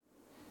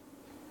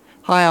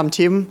Hi, I'm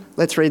Tim.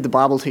 Let's read the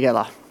Bible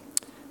together.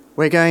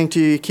 We're going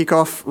to kick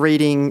off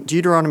reading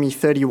Deuteronomy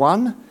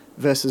 31,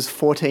 verses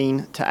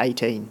 14 to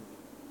 18.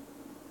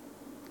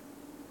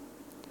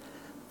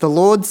 The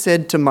Lord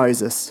said to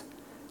Moses,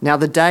 "Now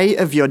the day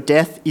of your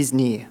death is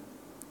near.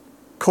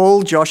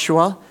 Call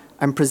Joshua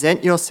and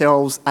present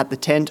yourselves at the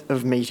tent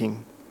of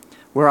meeting,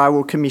 where I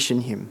will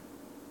commission him."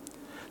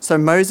 So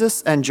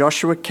Moses and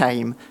Joshua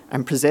came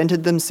and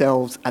presented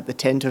themselves at the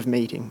tent of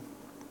meeting.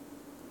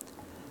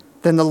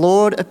 Then the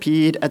Lord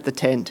appeared at the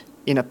tent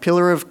in a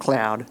pillar of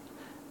cloud,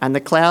 and the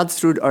cloud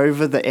stood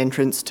over the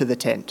entrance to the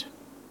tent.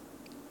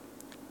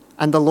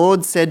 And the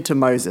Lord said to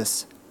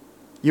Moses,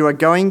 "You are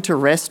going to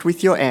rest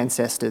with your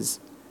ancestors,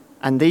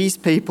 and these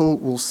people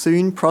will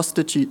soon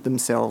prostitute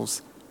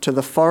themselves to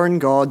the foreign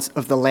gods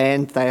of the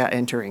land they are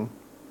entering.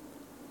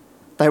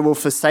 They will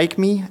forsake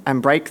me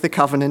and break the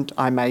covenant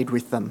I made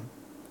with them.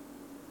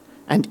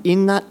 And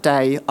in that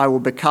day I will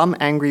become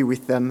angry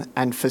with them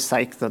and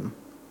forsake them.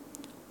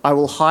 I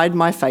will hide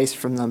my face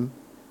from them,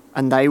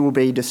 and they will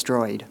be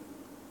destroyed.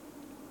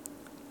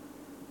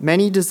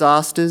 Many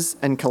disasters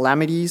and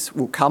calamities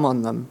will come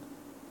on them,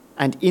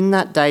 and in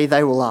that day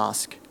they will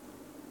ask,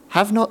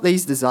 'Have not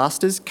these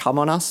disasters come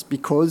on us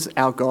because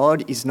our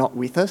God is not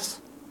with us?'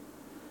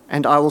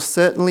 And I will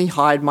certainly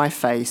hide my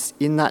face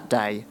in that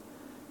day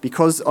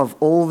because of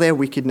all their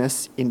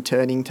wickedness in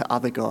turning to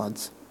other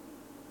gods."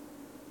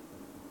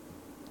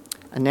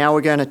 And now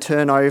we're going to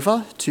turn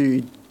over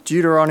to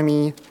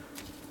Deuteronomy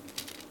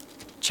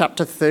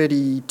chapter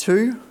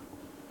 32,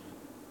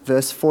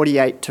 verse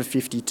 48 to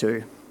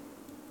 52.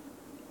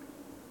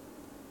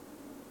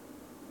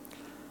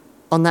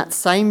 On that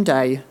same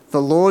day,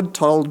 the Lord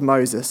told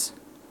Moses,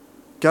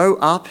 "Go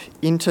up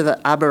into the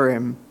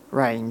Abarim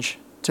range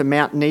to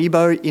Mount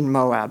Nebo in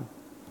Moab,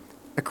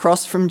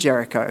 across from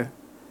Jericho,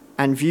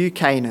 and view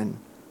Canaan,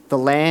 the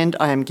land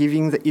I am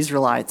giving the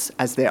Israelites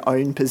as their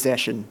own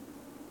possession.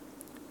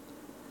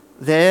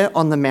 There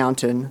on the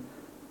mountain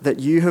that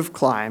you have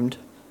climbed,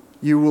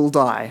 you will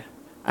die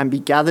and be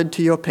gathered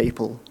to your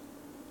people,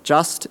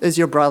 just as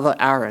your brother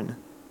Aaron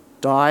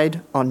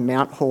died on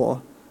Mount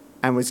Hor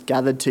and was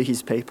gathered to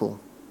his people.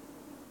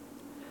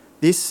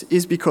 This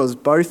is because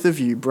both of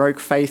you broke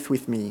faith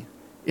with me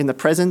in the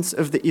presence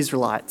of the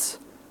Israelites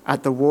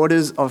at the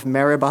waters of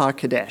Meribah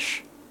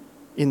Kadesh,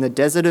 in the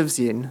desert of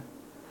Zin,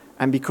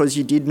 and because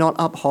you did not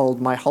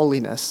uphold my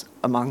holiness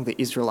among the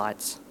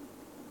Israelites.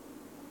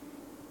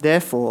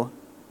 Therefore,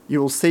 you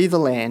will see the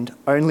land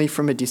only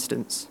from a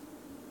distance.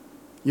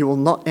 You will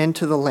not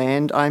enter the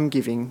land I am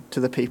giving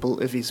to the people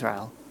of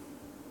Israel."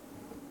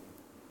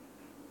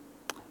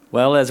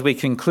 Well, as we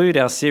conclude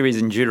our series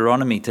in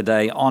Deuteronomy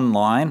today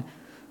online,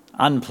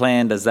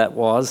 unplanned as that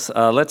was,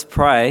 let's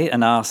pray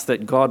and ask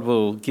that God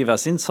will give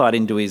us insight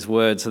into his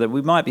word so that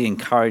we might be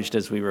encouraged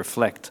as we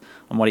reflect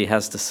on what he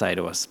has to say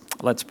to us.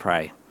 Let's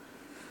pray.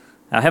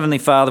 Our Heavenly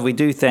Father, we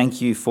do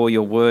thank you for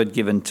your word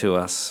given to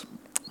us.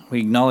 We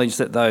acknowledge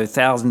that though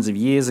thousands of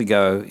years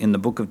ago in the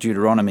book of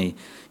Deuteronomy,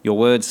 your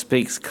word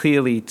speaks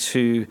clearly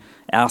to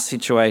our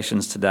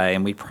situations today,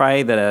 and we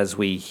pray that as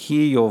we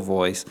hear your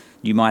voice,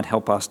 you might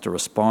help us to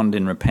respond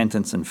in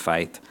repentance and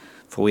faith.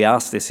 For we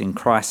ask this in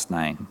Christ's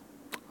name.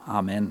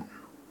 Amen.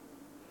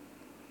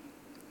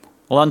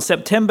 Well, on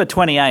September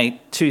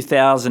 28,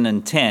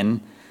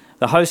 2010,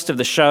 the host of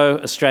the show,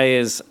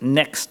 Australia's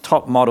Next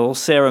Top Model,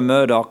 Sarah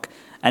Murdoch,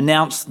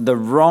 announced the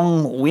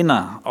wrong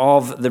winner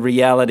of the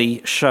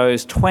reality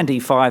show's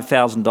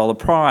 $25,000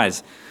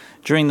 prize.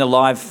 During the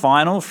live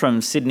final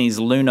from Sydney's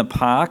Luna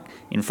Park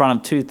in front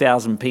of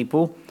 2,000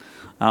 people,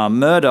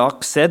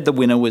 Murdoch said the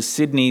winner was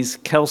Sydney's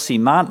Kelsey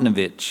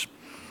Martinovich.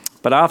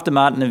 But after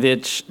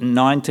Martinovich,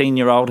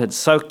 19-year-old, had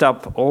soaked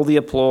up all the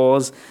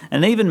applause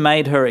and even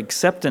made her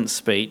acceptance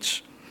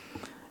speech,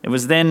 it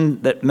was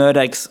then that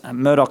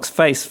Murdoch's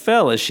face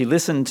fell as she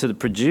listened to the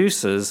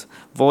producer's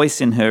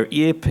voice in her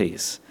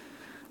earpiece,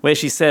 where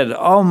she said,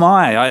 "Oh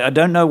my, I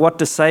don't know what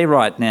to say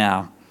right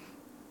now."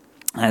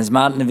 As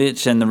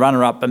Martinovich and the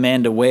runner-up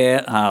Amanda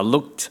Ware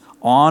looked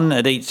on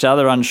at each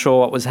other, unsure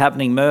what was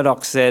happening,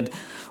 Murdoch said,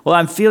 "Well,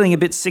 I'm feeling a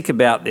bit sick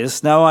about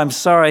this. No, I'm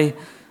sorry.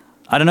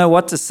 I don't know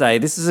what to say.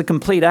 This is a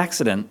complete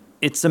accident.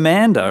 It's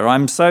Amanda.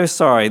 I'm so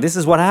sorry. This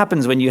is what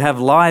happens when you have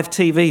live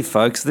TV,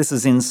 folks. This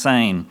is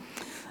insane."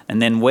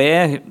 And then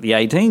Ware, the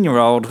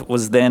 18-year-old,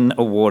 was then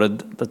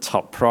awarded the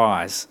top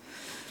prize.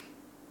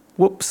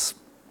 Whoops.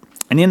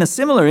 And in a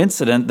similar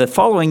incident, the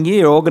following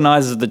year,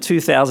 organisers of the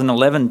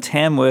 2011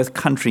 Tamworth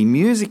Country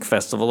Music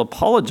Festival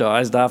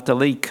apologised after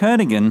Lee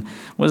Kernaghan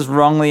was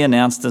wrongly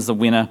announced as the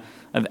winner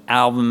of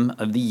Album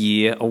of the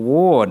Year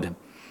award.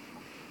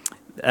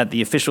 At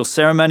the official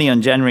ceremony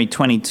on January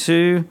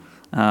 22,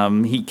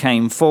 he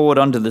came forward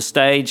onto the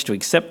stage to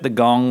accept the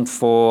gong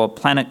for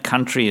Planet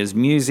Country as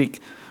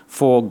music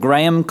for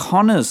Graham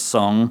Connor's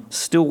song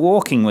Still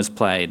Walking was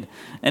played.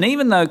 And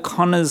even though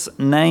Connor's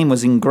name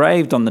was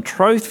engraved on the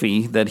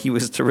trophy that he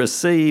was to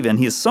receive and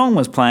his song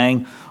was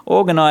playing,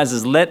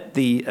 organisers let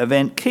the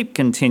event keep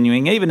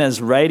continuing even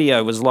as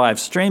radio was live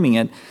streaming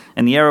it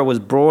and the era was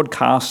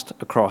broadcast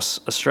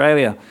across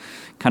Australia.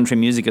 Country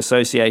Music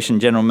Association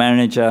General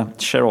Manager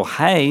Cheryl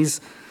Hayes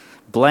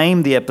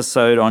blamed the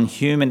episode on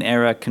human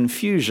error,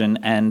 confusion,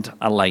 and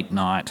a late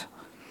night.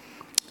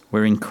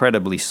 "We're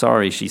incredibly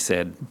sorry," she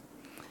said.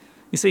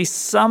 You see,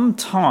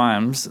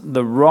 sometimes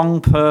the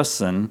wrong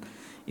person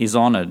is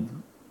honoured.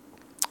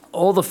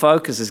 All the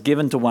focus is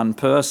given to one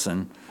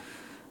person,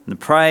 and the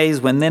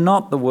praise when they're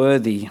not the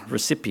worthy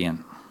recipient.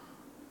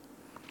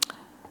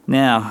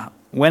 Now,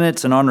 when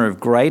it's an honour of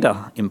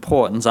greater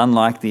importance,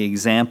 unlike the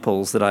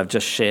examples that I've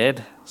just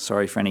shared,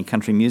 sorry for any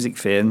country music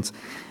fans,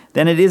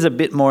 then it is a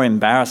bit more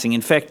embarrassing.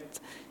 In fact,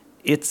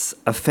 it's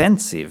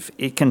offensive.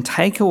 It can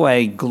take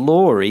away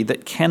glory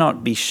that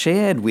cannot be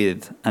shared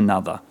with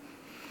another.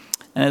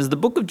 And as the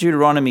book of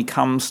Deuteronomy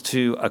comes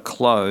to a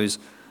close,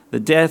 the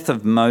death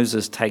of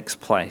Moses takes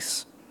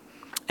place.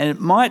 And it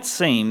might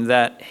seem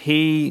that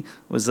he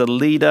was a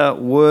leader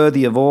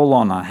worthy of all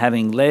honour,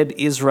 having led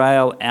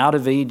Israel out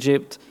of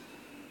Egypt,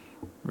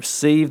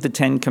 received the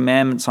 10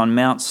 Commandments on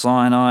Mount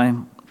Sinai,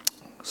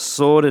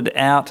 sorted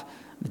out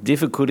the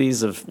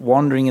difficulties of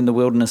wandering in the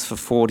wilderness for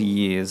 40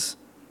 years.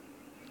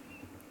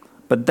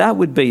 But that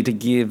would be to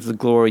give the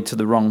glory to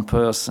the wrong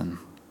person,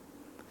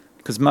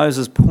 because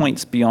Moses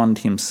points beyond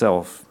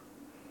himself.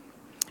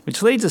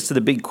 Which leads us to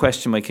the big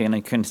question we're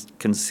going to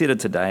consider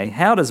today.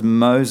 How does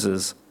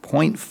Moses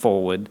point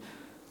forward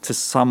to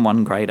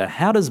someone greater?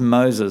 How does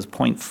Moses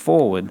point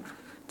forward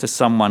to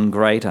someone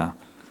greater?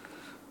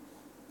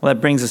 Well, that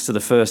brings us to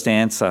the first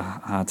answer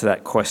to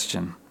that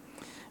question,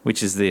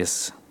 which is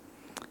this.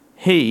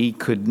 He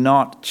could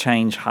not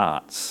change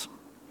hearts.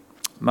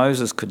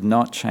 Moses could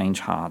not change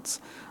hearts.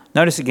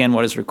 Notice again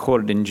what is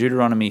recorded in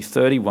Deuteronomy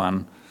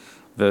 31,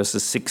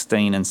 verses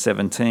 16 and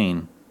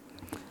 17.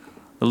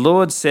 The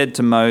Lord said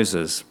to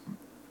Moses,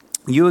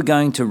 "You are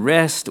going to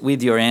rest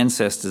with your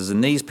ancestors,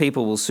 and these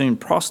people will soon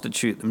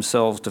prostitute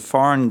themselves to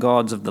foreign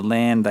gods of the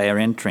land they are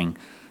entering.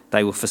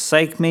 They will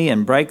forsake me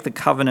and break the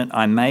covenant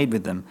I made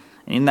with them.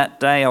 And in that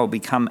day I will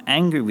become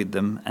angry with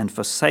them and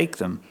forsake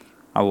them.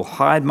 I will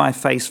hide my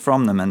face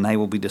from them, and they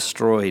will be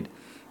destroyed.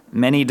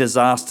 Many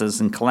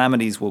disasters and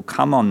calamities will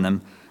come on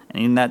them,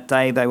 and in that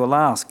day they will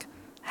ask,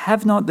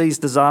 'Have not these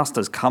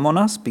disasters come on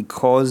us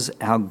because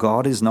our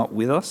God is not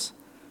with us?'"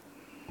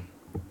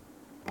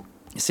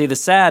 You see, the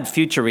sad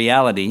future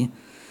reality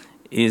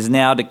is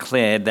now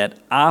declared that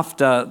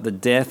after the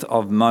death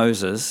of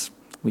Moses,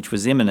 which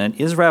was imminent,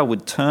 Israel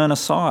would turn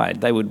aside.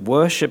 They would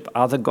worship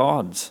other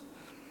gods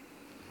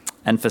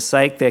and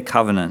forsake their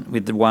covenant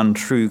with the one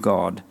true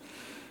God.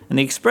 And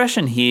the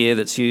expression here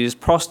that's used,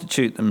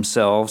 prostitute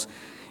themselves,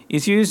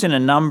 is used in a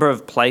number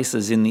of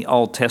places in the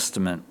Old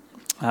Testament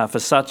for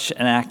such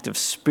an act of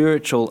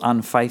spiritual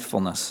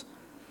unfaithfulness.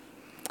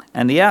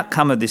 And the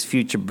outcome of this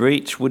future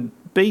breach would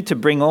be to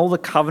bring all the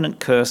covenant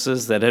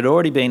curses that had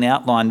already been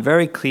outlined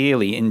very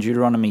clearly in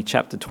Deuteronomy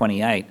chapter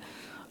 28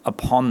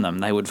 upon them.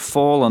 They would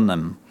fall on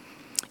them.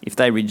 If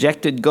they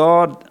rejected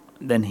God,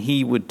 then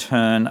he would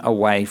turn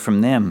away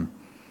from them.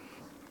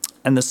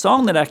 And the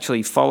song that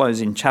actually follows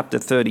in chapter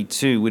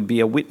 32 would be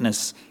a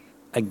witness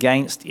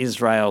against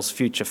Israel's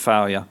future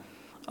failure,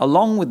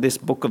 along with this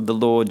book of the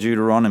law,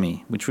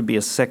 Deuteronomy, which would be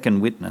a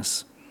second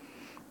witness.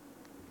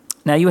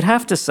 Now, you would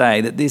have to say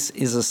that this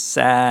is a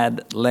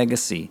sad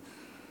legacy,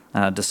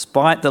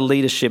 despite the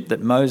leadership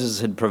that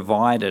Moses had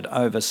provided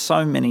over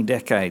so many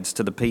decades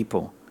to the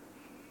people.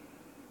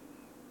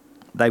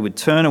 They would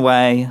turn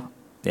away,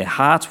 their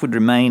hearts would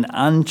remain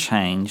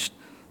unchanged,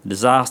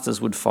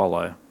 disasters would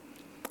follow.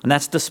 And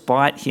that's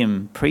despite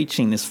him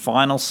preaching this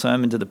final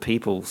sermon to the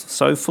people,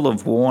 so full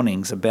of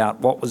warnings about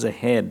what was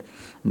ahead,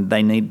 and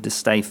they needed to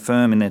stay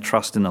firm in their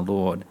trust in the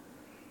Lord.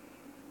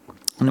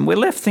 And we're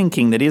left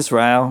thinking that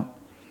Israel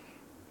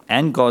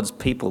and God's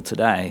people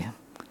today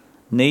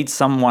need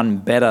someone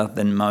better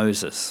than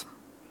Moses,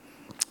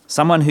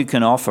 someone who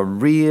can offer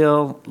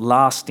real,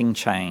 lasting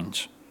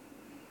change.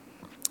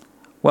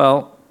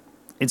 Well,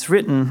 it's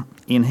written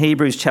in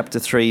Hebrews chapter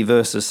 3,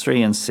 verses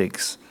 3 and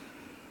 6,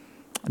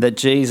 that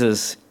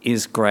Jesus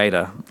is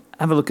greater.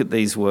 Have a look at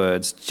these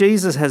words.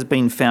 Jesus has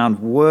been found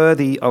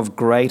worthy of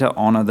greater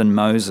honour than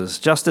Moses,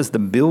 just as the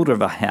builder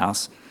of a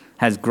house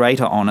has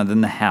greater honour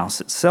than the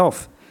house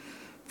itself.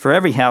 For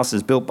every house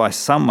is built by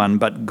someone,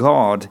 but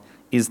God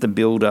is the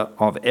builder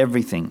of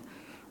everything.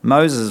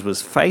 Moses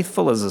was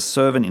faithful as a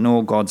servant in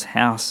all God's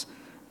house,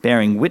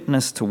 bearing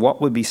witness to what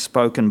would be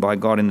spoken by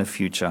God in the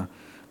future.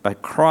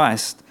 But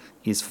Christ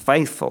is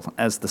faithful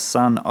as the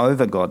Son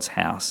over God's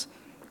house,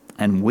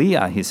 and we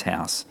are his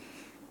house,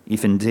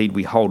 if indeed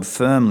we hold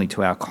firmly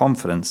to our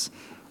confidence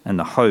and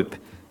the hope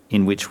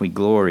in which we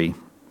glory.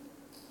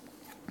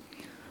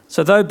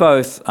 So though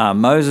both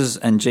Moses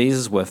and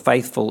Jesus were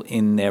faithful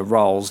in their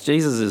roles,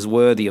 Jesus is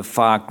worthy of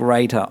far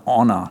greater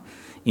honour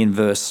in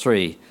verse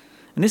 3.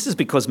 And this is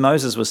because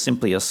Moses was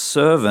simply a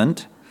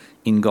servant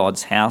in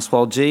God's house,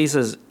 while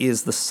Jesus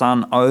is the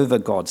Son over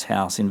God's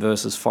house in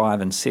verses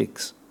 5 and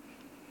 6.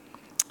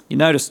 You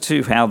notice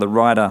too how the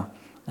writer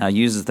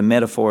uses the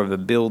metaphor of a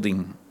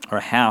building or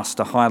a house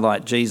to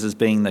highlight Jesus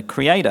being the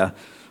creator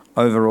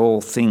over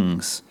all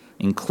things,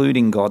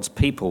 including God's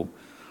people,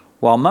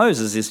 while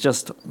Moses is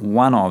just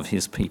one of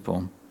his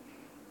people.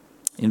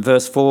 In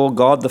verse 4,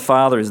 God the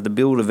Father is the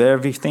builder of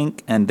everything,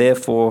 and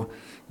therefore,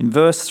 in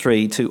verse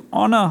 3, to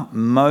honour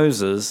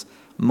Moses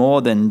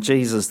more than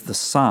Jesus the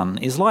Son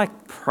is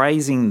like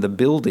praising the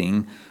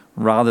building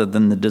rather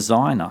than the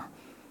designer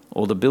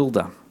or the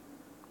builder.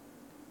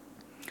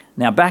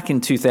 Now, back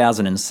in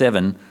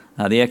 2007,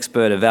 the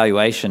expert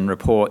evaluation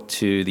report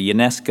to the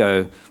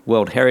UNESCO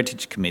World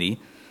Heritage Committee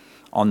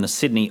on the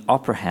Sydney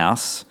Opera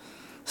House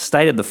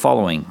stated the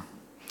following: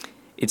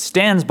 "It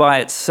stands by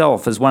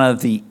itself as one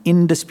of the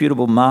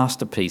indisputable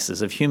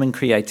masterpieces of human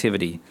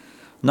creativity,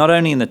 not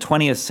only in the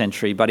 20th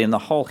century, but in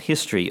the whole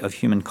history of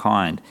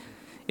humankind.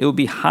 It would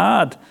be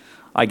hard,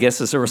 I guess,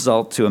 as a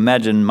result, to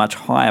imagine much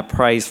higher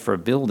praise for a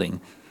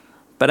building.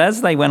 But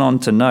as they went on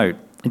to note,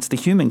 it's the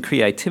human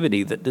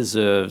creativity that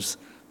deserves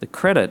the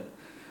credit."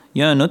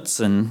 Jørn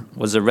Utzon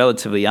was a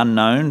relatively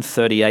unknown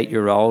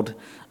 38-year-old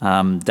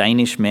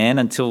Danish man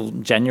until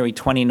January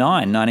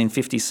 29,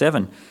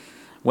 1957,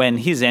 when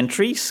his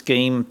entry,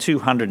 Scheme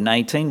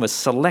 218, was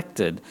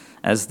selected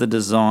as the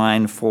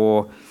design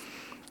for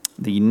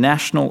the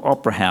National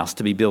Opera House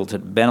to be built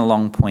at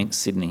Bennelong Point,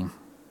 Sydney.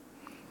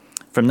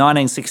 From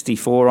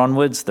 1964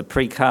 onwards, the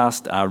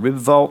precast rib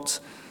vault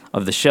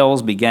of the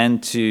shells began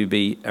to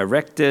be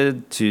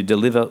erected to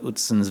deliver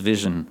Utzon's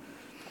vision.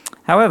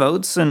 However,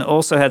 Utzon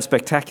also had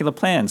spectacular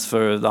plans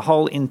for the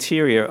whole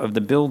interior of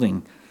the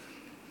building,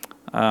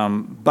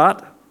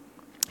 but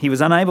he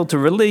was unable to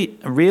really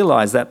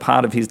realise that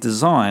part of his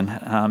design.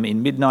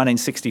 In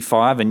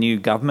mid-1965, a new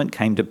government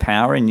came to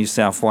power in New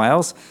South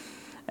Wales,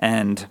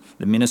 and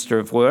the Minister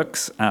of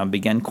Works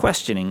began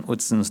questioning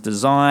Utzon's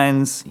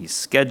designs, his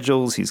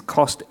schedules, his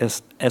cost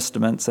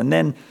estimates, and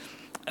then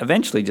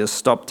eventually just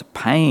stopped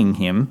paying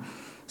him,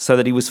 so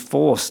that he was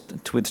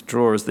forced to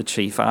withdraw as the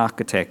chief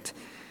architect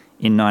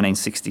in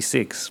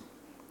 1966.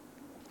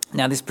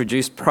 Now, this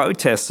produced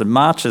protests and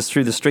marches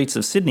through the streets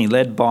of Sydney,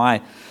 led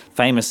by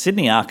famous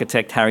Sydney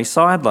architect Harry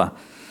Seidler,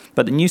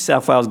 but the New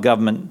South Wales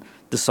government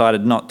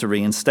decided not to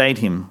reinstate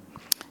him.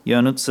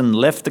 Jørn Utzon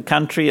left the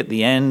country at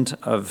the end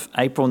of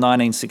April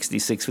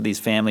 1966 with his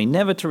family,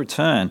 never to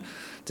return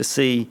to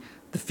see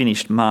the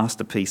finished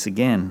masterpiece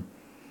again.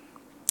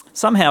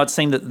 Somehow it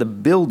seemed that the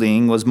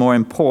building was more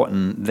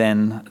important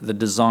than the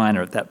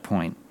designer at that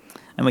point.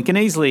 And we can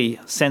easily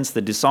sense the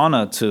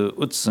dishonour to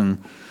Utzon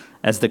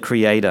as the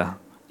creator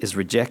is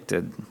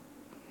rejected.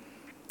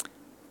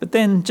 But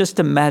then just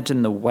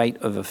imagine the weight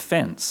of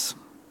offence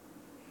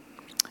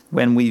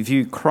when we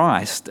view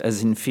Christ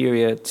as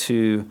inferior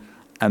to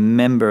a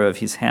member of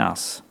his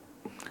house.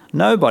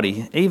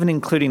 Nobody, even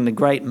including the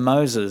great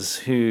Moses,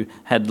 who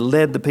had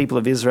led the people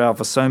of Israel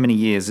for so many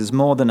years, is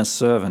more than a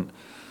servant,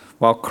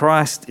 while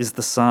Christ is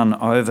the Son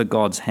over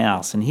God's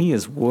house, and he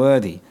is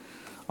worthy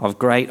of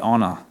great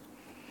honour.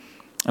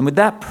 And with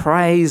that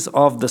praise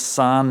of the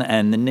Son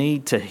and the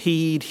need to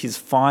heed his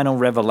final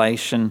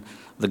revelation,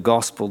 the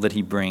gospel that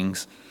he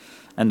brings,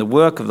 and the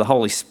work of the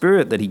Holy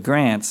Spirit that he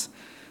grants,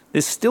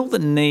 there's still the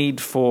need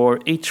for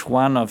each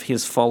one of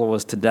his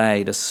followers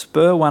today to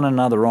spur one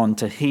another on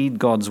to heed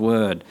God's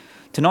word,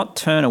 to not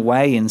turn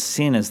away in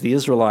sin as the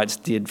Israelites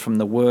did from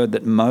the word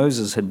that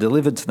Moses had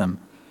delivered to them.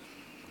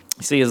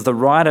 You see, as the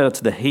writer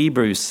to the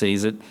Hebrews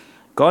sees it,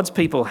 God's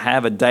people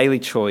have a daily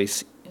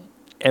choice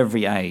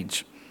every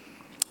age.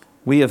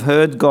 We have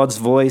heard God's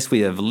voice,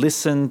 we have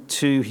listened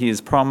to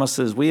his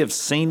promises, we have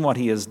seen what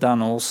he has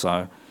done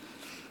also.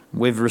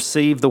 We've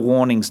received the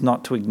warnings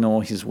not to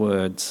ignore his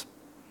words.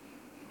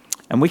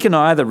 And we can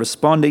either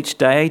respond each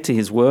day to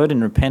his word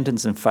in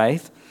repentance and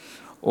faith,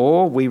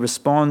 or we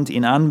respond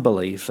in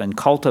unbelief and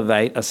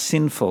cultivate a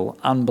sinful,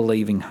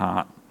 unbelieving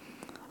heart,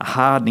 a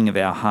hardening of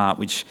our heart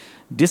which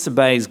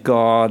disobeys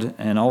God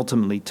and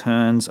ultimately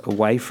turns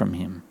away from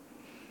him.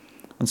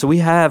 And so we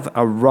have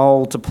a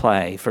role to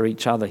play for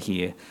each other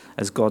here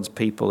as God's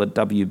people at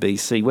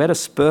WBC. We're to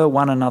spur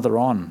one another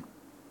on.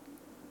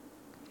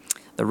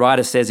 The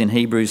writer says in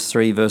Hebrews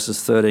 3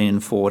 verses 13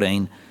 and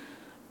 14,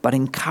 "But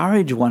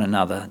encourage one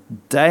another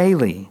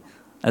daily,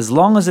 as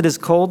long as it is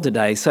called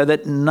today, so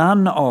that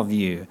none of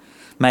you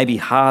may be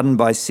hardened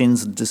by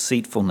sin's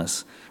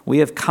deceitfulness. We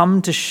have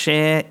come to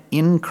share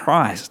in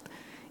Christ,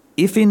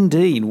 if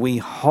indeed we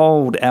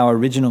hold our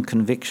original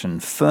conviction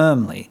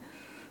firmly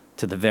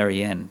to the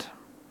very end."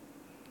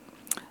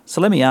 So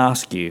let me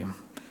ask you,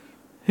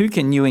 who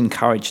can you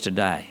encourage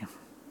today?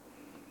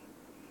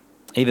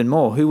 Even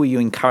more, who will you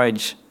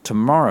encourage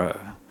tomorrow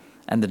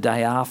and the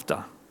day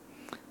after?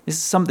 This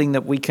is something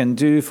that we can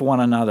do for one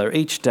another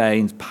each day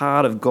as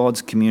part of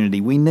God's community.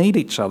 We need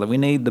each other. We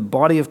need the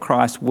body of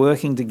Christ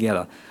working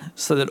together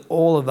so that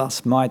all of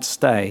us might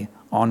stay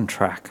on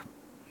track.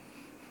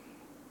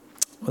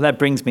 Well, that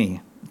brings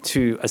me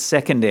to a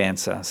second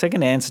answer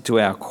to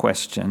our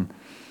question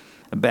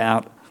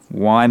about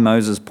why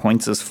Moses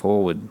points us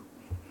forward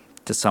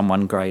to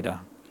someone greater.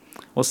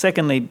 Well,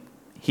 secondly,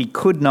 he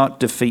could not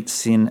defeat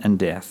sin and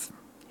death.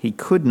 He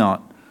could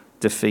not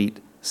defeat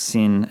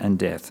sin and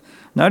death.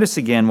 Notice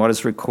again what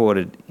is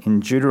recorded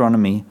in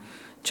Deuteronomy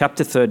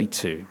chapter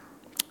 32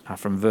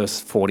 from verse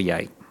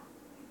 48.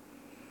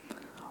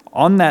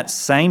 On that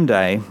same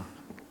day,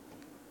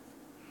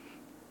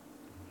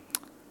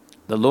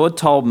 the Lord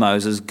told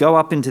Moses, "Go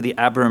up into the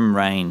Abarim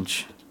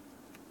range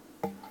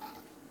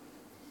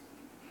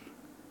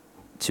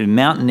to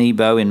Mount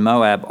Nebo in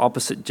Moab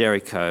opposite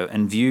Jericho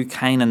and view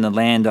Canaan, the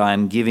land I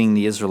am giving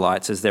the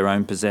Israelites as their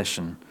own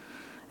possession.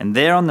 And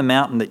there on the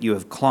mountain that you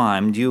have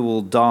climbed, you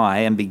will die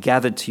and be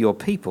gathered to your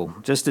people,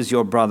 just as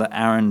your brother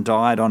Aaron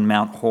died on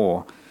Mount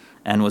Hor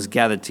and was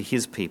gathered to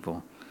his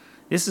people.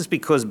 This is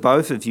because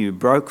both of you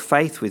broke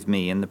faith with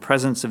me in the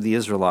presence of the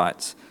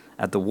Israelites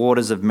at the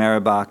waters of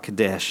Meribah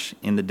Kadesh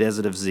in the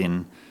desert of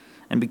Zin,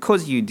 and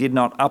because you did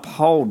not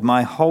uphold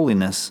my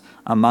holiness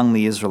among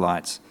the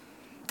Israelites.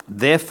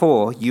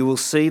 Therefore you will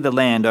see the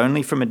land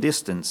only from a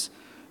distance.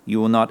 You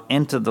will not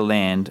enter the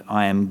land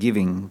I am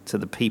giving to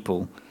the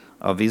people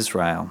of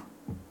Israel."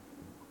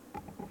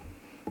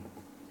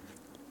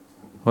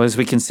 Well, as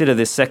we consider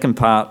this second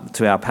part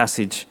to our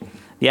passage,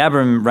 the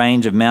Abarim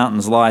range of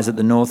mountains lies at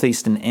the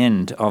northeastern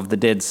end of the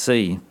Dead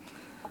Sea,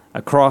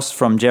 across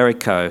from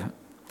Jericho,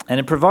 and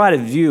it provided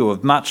a view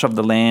of much of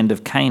the land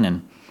of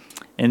Canaan.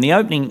 In the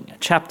opening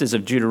chapters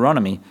of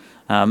Deuteronomy,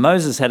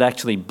 Moses had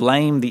actually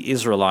blamed the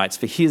Israelites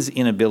for his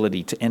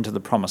inability to enter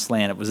the promised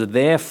land. It was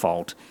their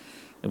fault.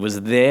 It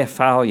was their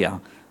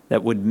failure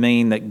that would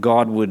mean that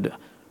God would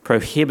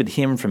prohibit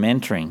him from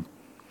entering.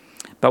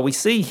 But we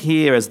see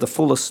here, as the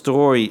fuller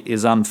story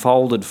is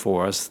unfolded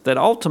for us, that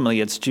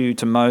ultimately it's due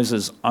to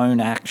Moses' own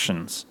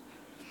actions.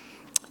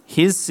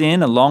 His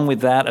sin, along with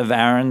that of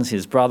Aaron's,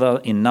 his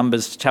brother, in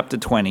Numbers chapter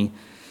 20,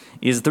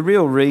 is the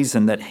real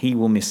reason that he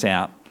will miss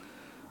out.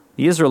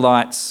 The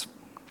Israelites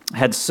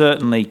had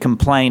certainly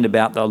complained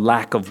about the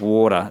lack of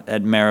water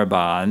at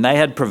Meribah, and they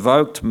had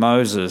provoked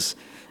Moses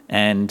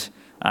and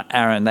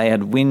Aaron. They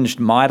had whinged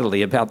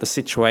mightily about the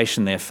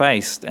situation they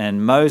faced,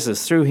 and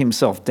Moses threw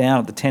himself down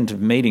at the tent of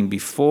meeting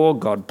before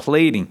God,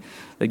 pleading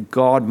that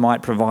God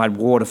might provide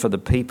water for the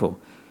people.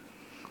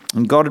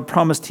 And God had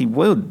promised he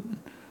would,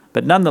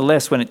 but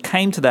nonetheless, when it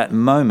came to that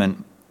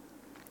moment,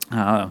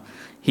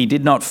 he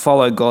did not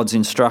follow God's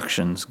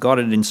instructions. God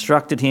had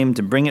instructed him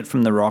to bring it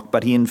from the rock,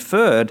 but he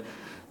inferred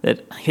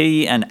that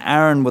he and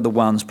Aaron were the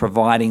ones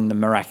providing the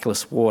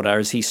miraculous water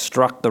as he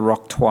struck the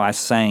rock twice,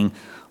 saying,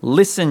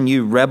 "Listen,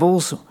 you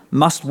rebels,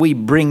 must we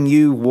bring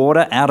you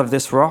water out of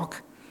this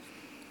rock?"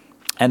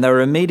 And they were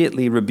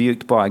immediately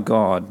rebuked by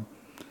God.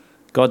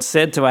 God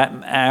said to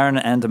Aaron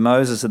and to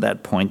Moses at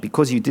that point,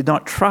 "Because you did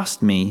not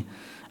trust me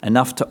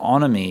enough to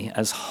honor me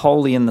as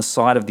holy in the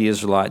sight of the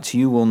Israelites,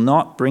 you will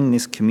not bring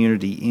this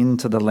community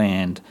into the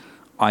land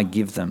I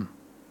give them."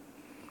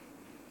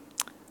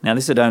 Now,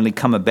 this had only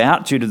come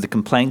about due to the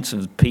complaints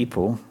of the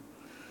people,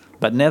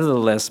 but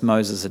nevertheless,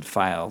 Moses had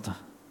failed.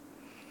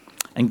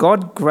 And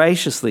God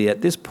graciously,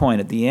 at this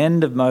point, at the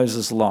end of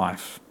Moses'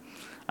 life,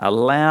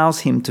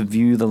 allows him to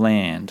view the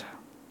land.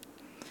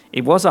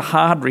 It was a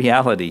hard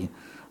reality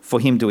for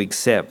him to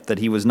accept that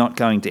he was not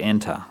going to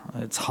enter.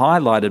 It's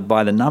highlighted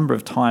by the number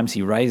of times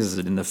he raises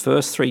it in the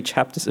first 3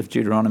 chapters of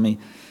Deuteronomy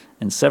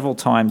and several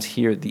times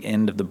here at the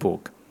end of the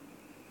book.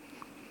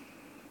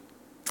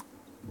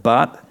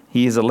 But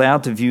he is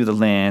allowed to view the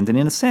land, and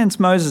in a sense,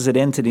 Moses had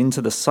entered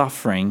into the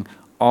suffering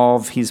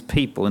of his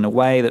people in a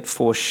way that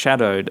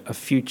foreshadowed a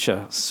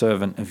future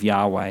servant of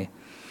Yahweh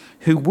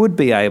who would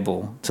be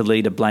able to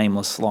lead a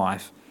blameless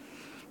life,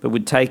 but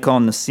would take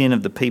on the sin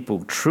of the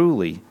people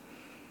truly.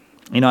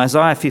 In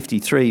Isaiah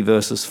 53,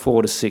 verses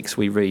 4 to 6,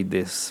 we read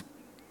this: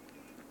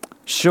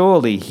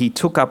 "Surely he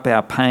took up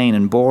our pain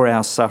and bore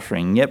our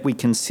suffering, yet we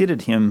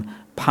considered him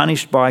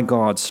punished by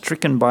God,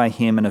 stricken by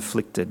him and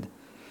afflicted.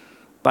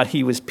 But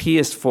he was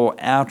pierced for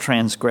our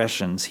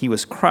transgressions, he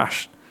was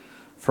crushed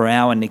for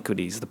our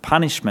iniquities. The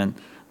punishment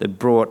that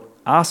brought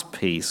us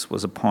peace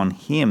was upon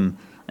him,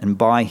 and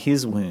by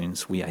his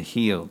wounds we are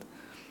healed.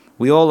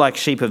 We all like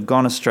sheep have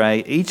gone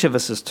astray, each of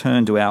us has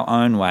turned to our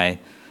own way,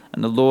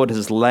 and the Lord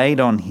has laid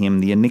on him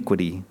the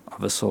iniquity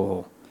of us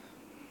all."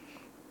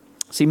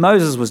 See,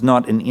 Moses was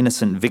not an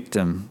innocent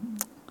victim.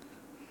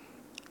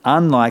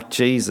 Unlike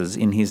Jesus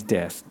in his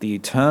death, the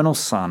eternal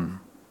Son,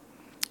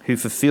 who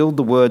fulfilled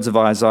the words of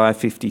Isaiah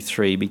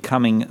 53,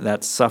 becoming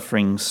that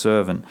suffering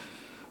servant.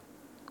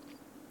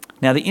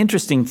 Now, the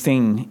interesting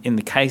thing in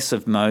the case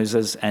of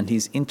Moses and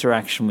his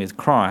interaction with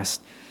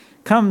Christ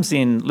comes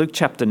in Luke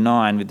chapter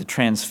 9 with the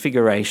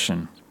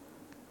transfiguration.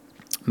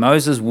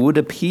 Moses would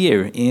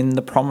appear in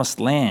the promised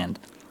land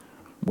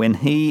when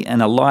he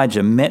and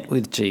Elijah met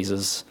with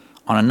Jesus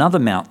on another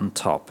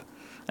mountaintop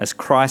as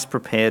Christ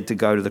prepared to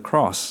go to the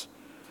cross.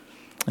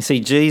 You see,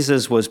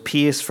 Jesus was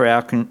pierced for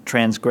our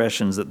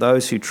transgressions, that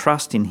those who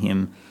trust in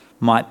him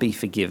might be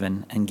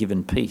forgiven and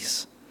given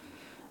peace.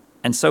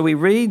 And so we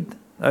read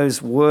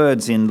those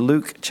words in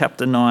Luke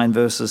chapter 9,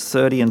 verses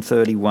 30 and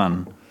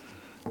 31.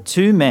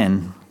 "Two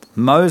men,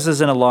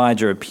 Moses and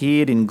Elijah,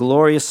 appeared in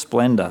glorious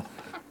splendor,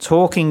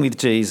 talking with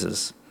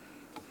Jesus.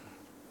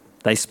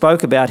 They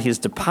spoke about his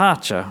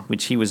departure,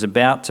 which he was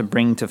about to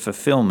bring to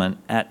fulfillment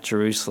at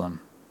Jerusalem."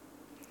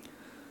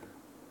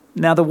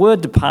 Now, the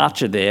word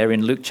departure there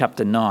in Luke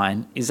chapter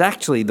 9 is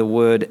actually the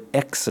word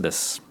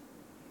exodus.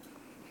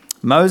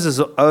 Moses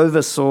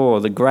oversaw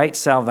the great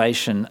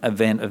salvation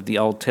event of the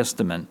Old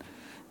Testament,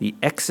 the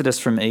Exodus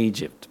from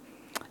Egypt.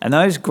 And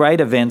those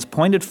great events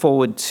pointed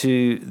forward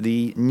to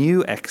the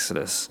new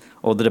Exodus,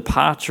 or the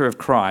departure of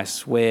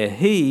Christ, where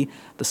he,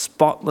 the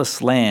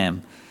spotless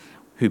Lamb,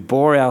 who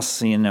bore our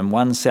sin and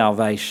won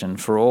salvation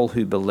for all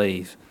who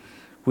believe,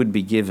 would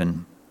be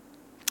given.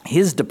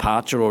 His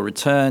departure or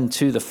return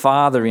to the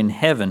Father in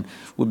heaven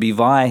would be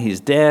via his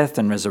death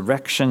and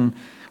resurrection,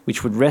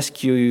 which would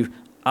rescue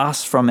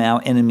us from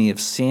our enemy of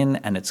sin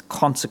and its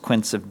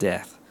consequence of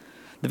death.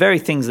 The very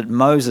things that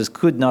Moses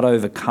could not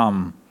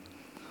overcome.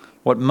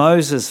 What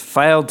Moses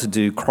failed to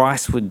do,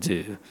 Christ would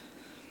do.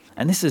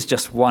 And this is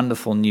just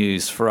wonderful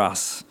news for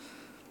us,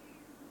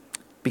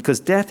 because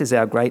death is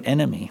our great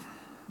enemy,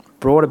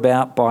 brought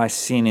about by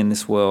sin in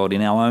this world,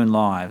 in our own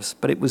lives,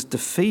 but it was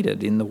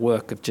defeated in the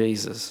work of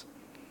Jesus.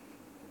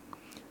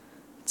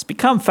 It's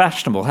become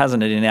fashionable,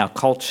 hasn't it, in our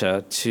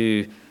culture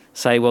to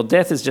say, well,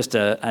 death is just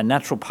a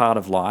natural part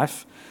of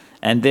life,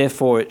 and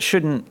therefore it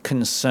shouldn't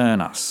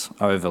concern us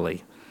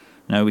overly.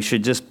 No, we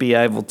should just be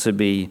able to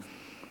be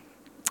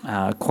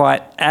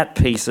quite at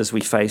peace as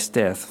we face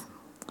death.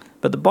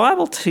 But the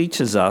Bible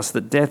teaches us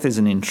that death is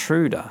an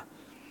intruder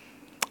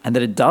and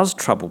that it does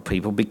trouble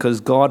people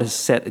because God has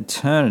set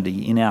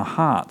eternity in our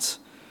hearts.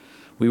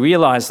 We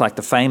realize, like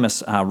the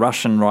famous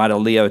Russian writer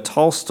Leo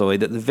Tolstoy,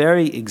 that the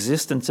very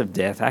existence of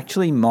death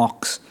actually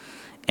mocks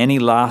any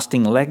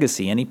lasting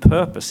legacy, any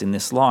purpose in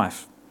this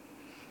life.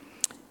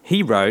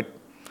 He wrote,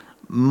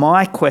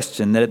 "My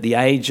question that at the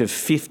age of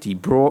 50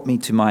 brought me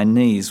to my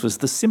knees was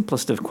the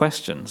simplest of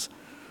questions,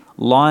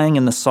 lying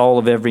in the soul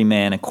of every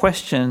man, a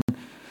question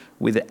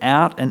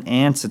without an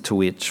answer to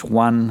which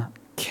one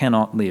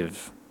cannot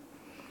live.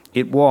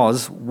 It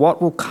was,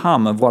 what will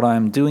come of what I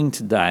am doing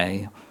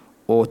today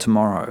or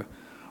tomorrow?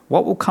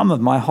 What will come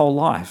of my whole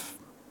life?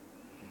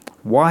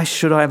 Why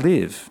should I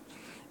live?"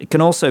 It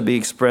can also be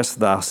expressed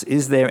thus: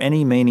 is there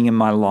any meaning in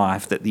my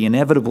life that the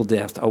inevitable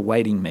death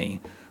awaiting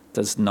me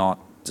does not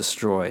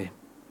destroy?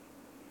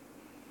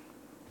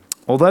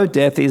 Although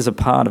death is a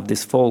part of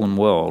this fallen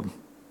world,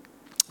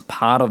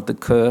 part of the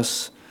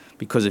curse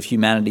because of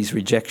humanity's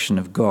rejection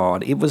of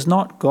God, it was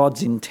not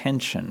God's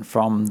intention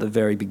from the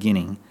very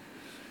beginning.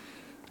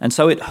 And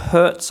so it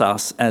hurts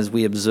us as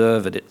we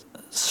observe it. It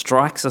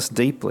strikes us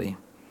deeply.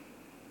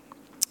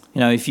 You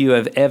know, if you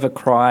have ever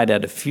cried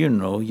at a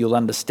funeral, you'll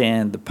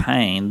understand the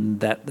pain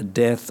that the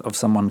death of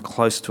someone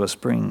close to us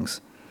brings.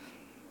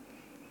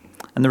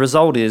 And the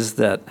result is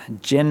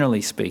that,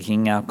 generally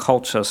speaking, our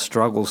culture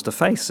struggles to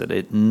face it.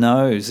 It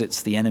knows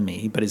it's the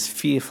enemy, but is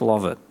fearful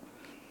of it.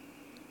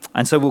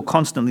 And so we'll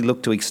constantly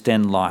look to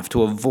extend life,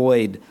 to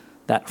avoid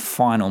that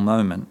final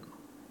moment.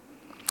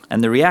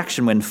 And the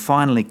reaction when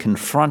finally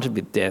confronted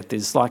with death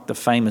is like the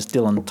famous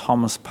Dylan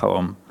Thomas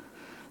poem,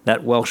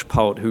 that Welsh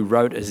poet who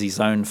wrote as his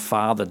own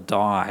father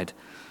died,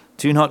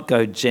 "Do not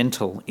go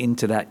gentle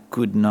into that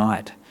good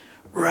night.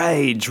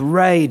 Rage,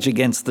 rage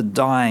against the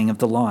dying of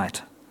the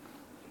light."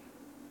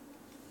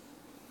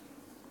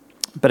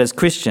 But as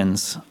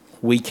Christians,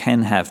 we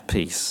can have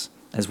peace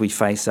as we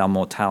face our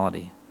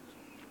mortality.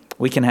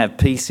 We can have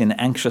peace in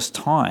anxious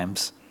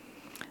times,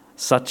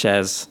 such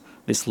as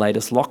this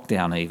latest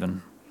lockdown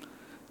even.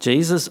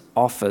 Jesus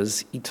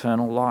offers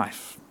eternal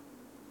life.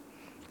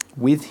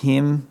 With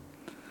him,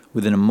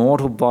 with an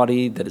immortal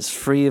body that is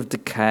free of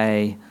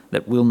decay,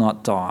 that will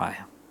not die.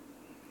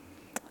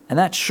 And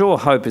that sure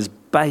hope is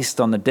based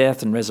on the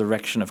death and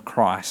resurrection of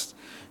Christ,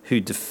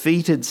 who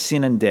defeated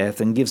sin and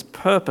death and gives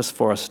purpose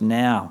for us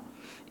now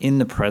in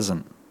the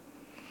present.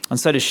 And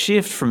so to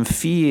shift from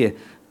fear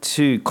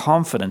to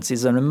confidence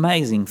is an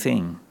amazing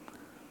thing.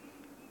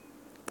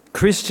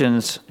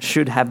 Christians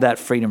should have that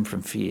freedom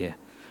from fear,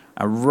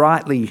 a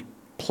rightly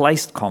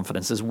placed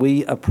confidence as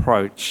we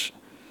approach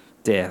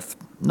death,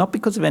 not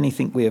because of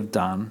anything we have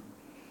done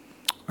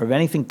or of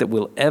anything that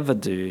we'll ever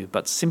do,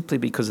 but simply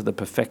because of the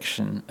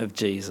perfection of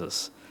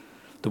Jesus,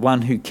 the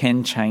one who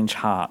can change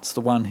hearts,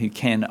 the one who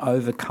can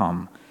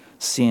overcome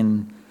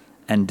sin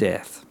and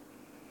death.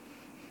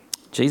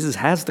 Jesus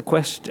has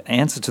the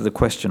answer to the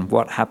question,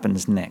 what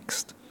happens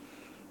next?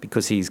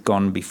 Because he's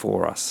gone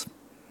before us.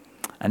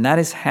 And that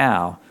is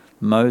how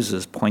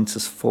Moses points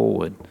us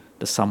forward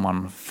to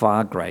someone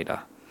far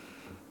greater,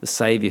 the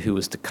Saviour who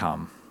is to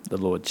come, the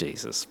Lord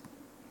Jesus.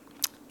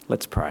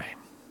 Let's pray.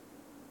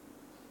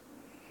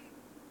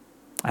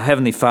 Our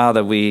Heavenly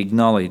Father, we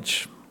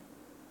acknowledge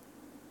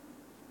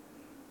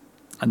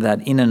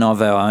that in and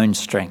of our own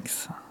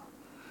strength,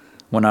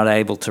 we're not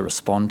able to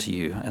respond to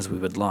you as we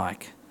would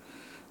like.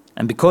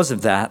 And because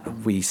of that,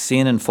 we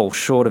sin and fall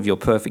short of your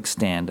perfect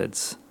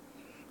standards,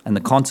 and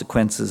the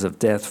consequences of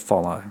death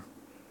follow.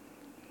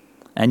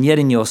 And yet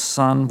in your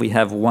Son, we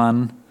have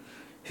one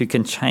who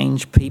can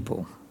change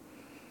people.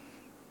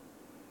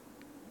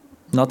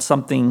 Not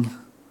something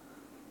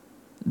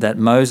that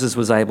Moses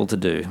was able to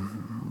do,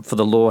 for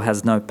the law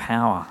has no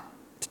power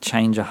to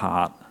change a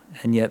heart.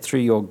 And yet through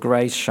your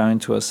grace shown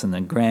to us and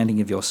the granting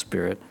of your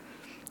Spirit,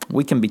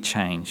 we can be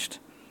changed.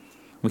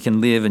 We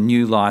can live a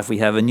new life. We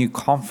have a new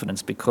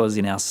confidence because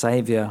in our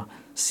Saviour,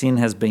 Sin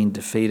has been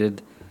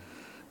defeated,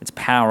 its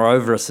power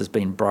over us has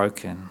been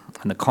broken,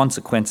 and the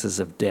consequences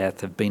of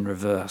death have been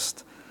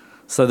reversed,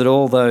 so that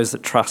all those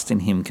that trust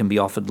in him can be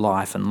offered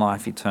life and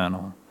life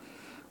eternal.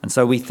 And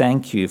so we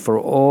thank you for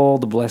all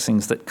the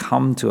blessings that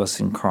come to us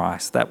in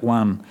Christ, that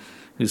one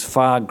who's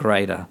far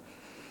greater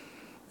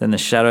than the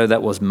shadow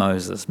that was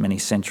Moses many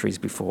centuries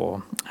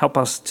before. Help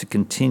us to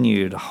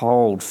continue to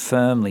hold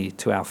firmly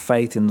to our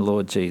faith in the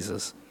Lord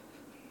Jesus.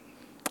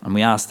 And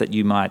we ask that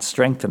you might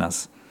strengthen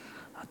us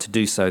to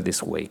do so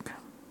this week.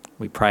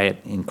 We pray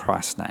it in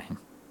Christ's name.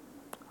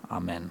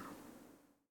 Amen.